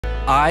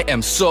I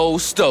am so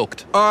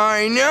stoked.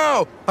 I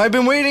know! I've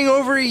been waiting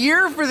over a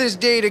year for this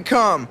day to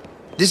come.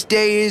 This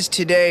day is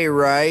today,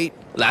 right?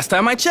 Last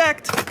time I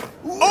checked.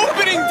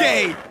 Opening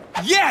day!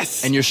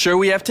 Yes! And you're sure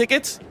we have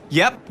tickets?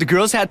 Yep, the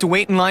girls had to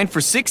wait in line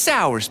for 6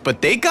 hours,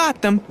 but they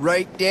got them.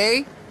 Right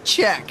day?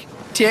 Check.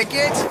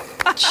 Tickets?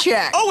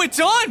 Check. Oh,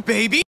 it's on,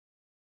 baby!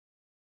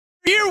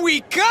 Here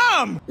we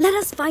come! Let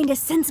us find a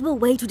sensible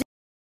way to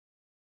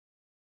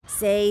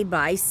say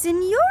by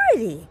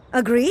seniority.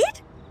 Agreed?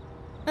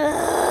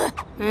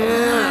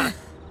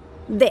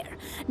 There.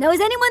 Now, is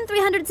anyone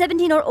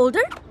 317 or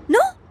older? No?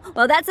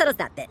 Well, that settles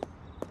that then.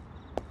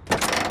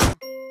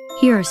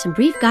 Here are some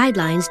brief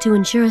guidelines to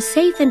ensure a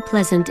safe and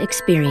pleasant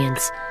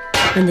experience.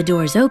 When the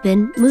doors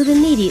open, move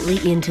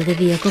immediately into the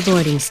vehicle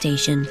boarding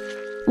station.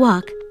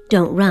 Walk,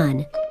 don't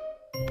run.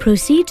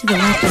 Proceed to the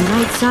left and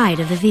right side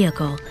of the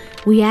vehicle.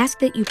 We ask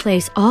that you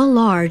place all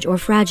large or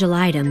fragile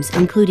items,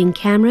 including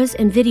cameras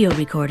and video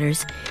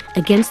recorders,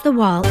 against the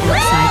wall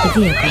outside the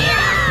vehicle,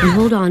 and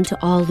hold on to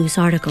all loose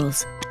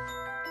articles.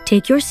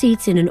 Take your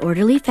seats in an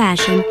orderly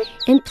fashion,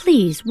 and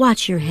please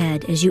watch your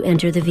head as you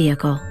enter the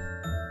vehicle.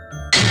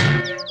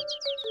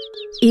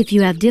 If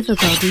you have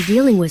difficulty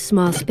dealing with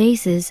small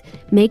spaces,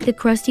 make the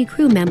crusty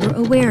crew member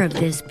aware of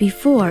this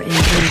before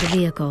entering the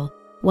vehicle.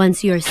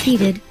 Once you are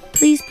seated,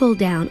 please pull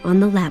down on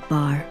the lap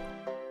bar.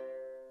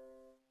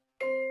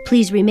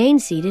 Please remain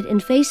seated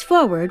and face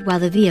forward while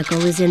the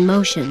vehicle is in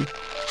motion.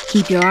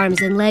 Keep your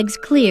arms and legs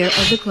clear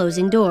of the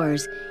closing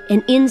doors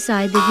and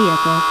inside the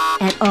vehicle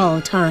at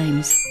all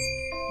times.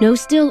 No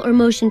still or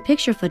motion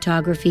picture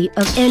photography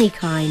of any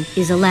kind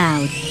is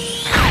allowed.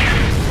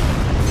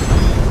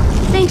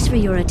 Thanks for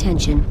your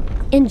attention.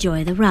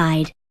 Enjoy the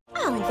ride.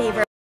 All in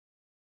favor.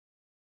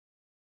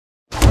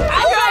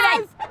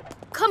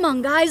 Come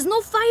on, guys,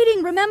 no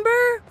fighting, remember?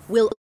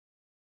 We'll